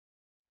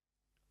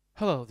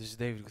Hello, this is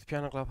David with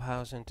Piano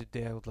Clubhouse, and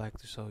today I would like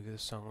to show you the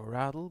song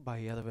Rattle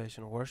by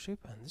Elevation Worship,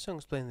 and this song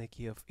is played in the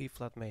key of E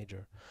flat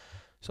major.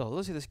 So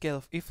let's see the scale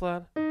of E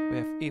flat. We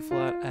have E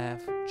flat,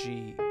 F,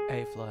 G,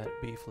 A flat,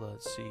 B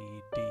flat, C,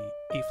 D,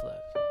 E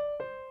flat.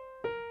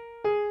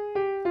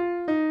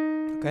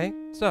 Okay,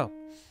 so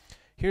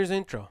here's the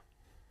intro.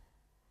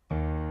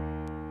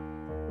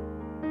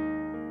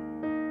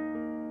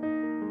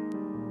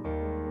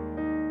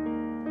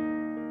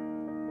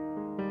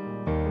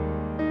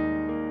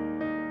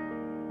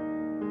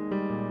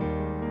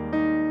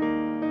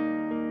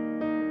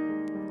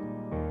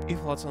 E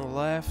flats on the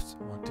left,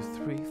 1, 2,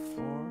 3,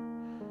 4.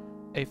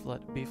 A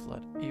flat, B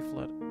flat, E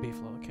flat, B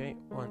flat. Okay,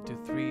 1, 2,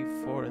 3,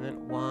 4, and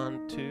then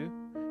 1, 2,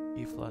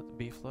 E flat,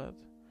 B flat.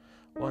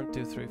 1,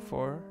 2, 3,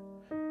 4,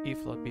 E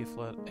flat, B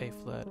flat, A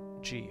flat,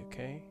 G.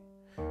 Okay,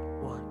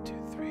 1, 2,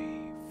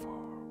 3, 4,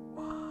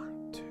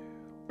 1, 2,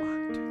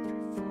 1, 2, 3,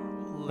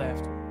 4.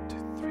 Left, 1, 2,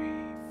 3,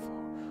 4,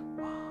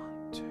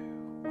 1, 2,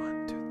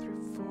 1, 2, 3,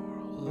 4.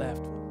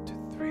 Left, 1, 2,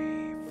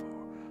 3,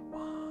 4,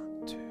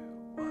 1, 2,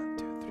 1,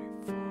 2, 3,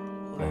 4.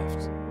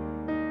 Left.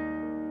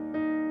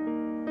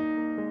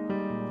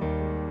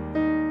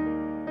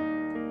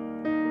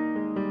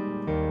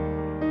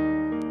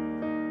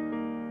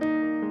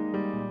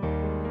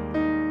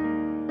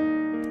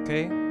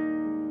 Okay,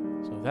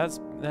 so that's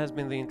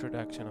been the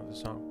introduction of the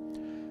song.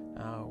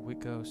 Now we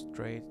go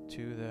straight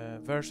to the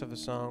verse of the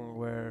song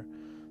where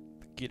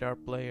the guitar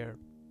player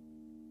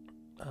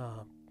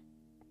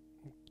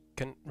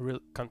can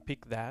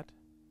pick that,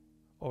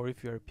 or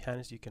if you're a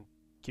pianist, you can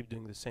keep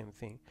doing the same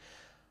thing.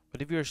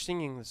 But if you're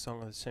singing the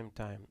song at the same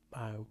time,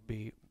 I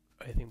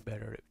think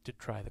better to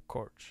try the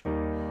chords.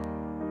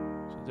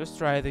 So just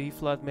try the E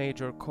flat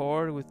major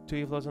chord with 2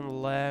 E flats on the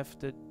left,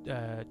 the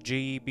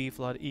G, B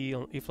flat, E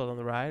flat on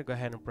the right. Go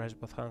ahead and press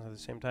both hands at the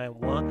same time.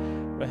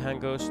 1, right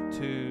hand goes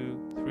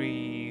 2,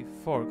 3,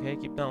 4. Okay,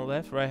 keep down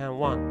left, right hand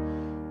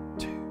 1,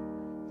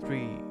 2,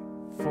 3,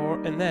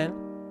 4, and then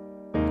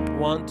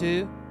 1,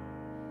 2.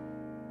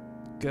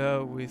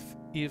 Go with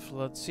E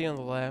flat, C on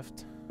the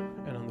left,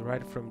 and on the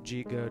right from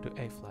G go to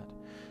A flat.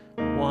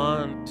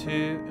 1,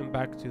 2, and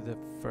back to the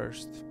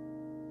first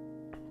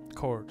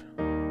chord.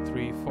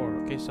 3,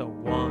 4. Okay, so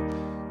 1,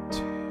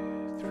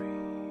 2, 3,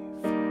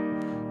 4.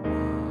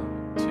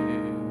 1,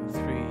 2,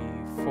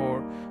 3,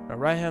 4. Now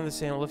right hand the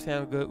same, left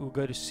hand we'll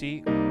go to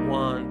C.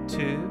 1,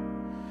 2.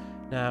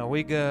 Now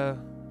we go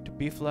to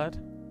B flat.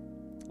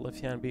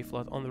 Left hand B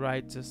flat. On the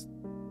right, just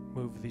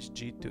move this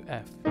G to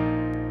F.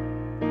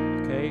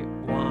 Okay,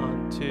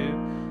 1,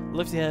 2.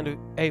 Left hand to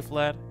A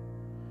flat.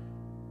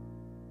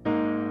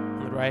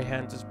 On the right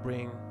hand, just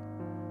bring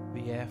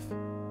the F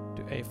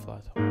to A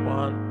flat.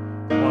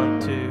 1, 1,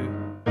 2.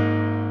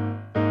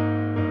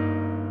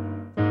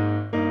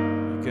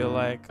 You go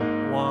like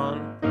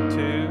 1,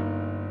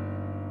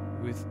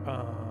 2 with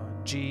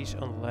G's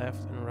on the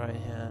left and right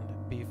hand,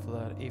 B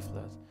flat, E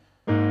flat.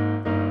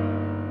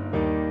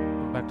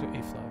 Back to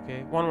E flat.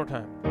 Okay, one more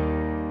time.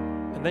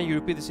 And then you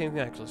repeat the same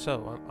thing actually.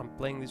 So I'm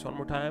playing this one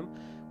more time.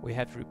 We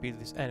have to repeat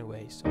this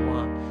anyway. So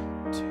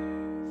 1,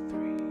 2,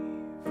 3,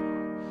 4.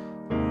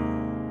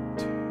 1,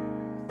 2,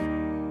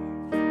 3,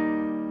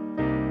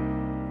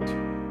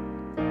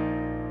 4.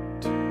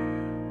 2, 2.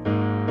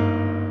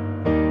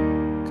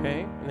 Okay,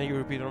 and then you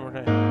repeat one more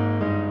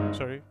time.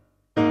 Sorry.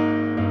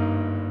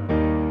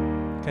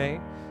 Okay,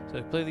 so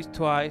you play this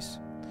twice.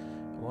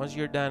 And once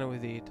you're done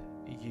with it,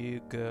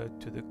 you go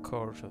to the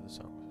chorus of the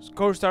song. So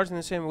chorus starts in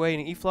the same way in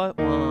E flat.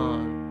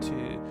 1,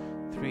 2,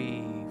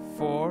 3,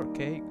 4.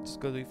 Okay, just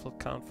go to E flat,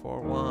 count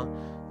 4.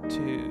 1,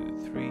 2,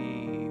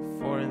 3,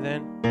 4, and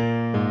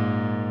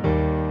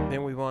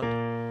then we want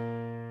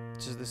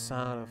just the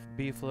sound of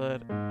B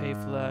flat, A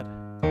flat,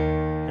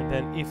 and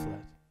then E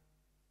flat.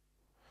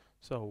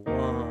 So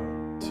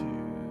 1, 2,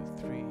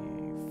 3,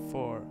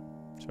 4.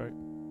 Sorry.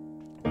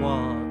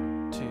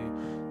 1, 2,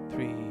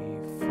 3,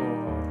 4.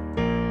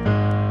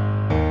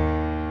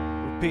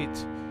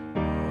 Repeat.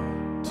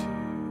 1, 2,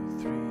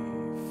 3,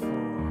 4.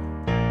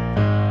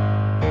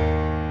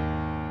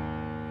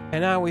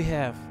 And now we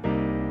have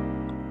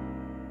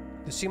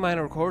the C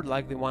minor chord,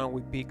 like the one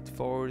we picked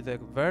for the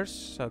verse.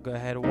 So go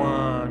ahead,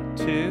 1,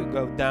 2,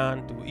 go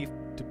down to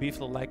B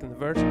flat like in the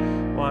verse.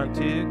 1,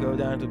 2, go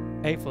down to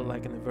A flat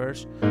like in the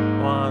verse.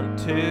 1,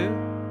 2.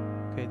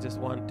 Okay, just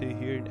 1, 2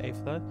 here in A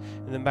flat,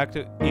 and then back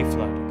to E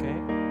flat. Okay.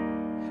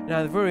 Now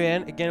at the very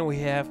end, again we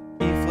have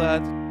E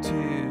flat,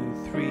 2,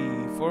 3,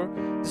 4.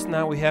 This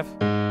now we have,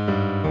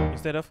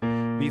 instead of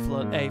B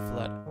flat, A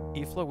flat,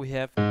 E flat, we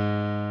have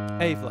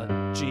A flat,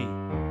 G,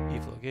 E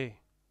flat. Okay.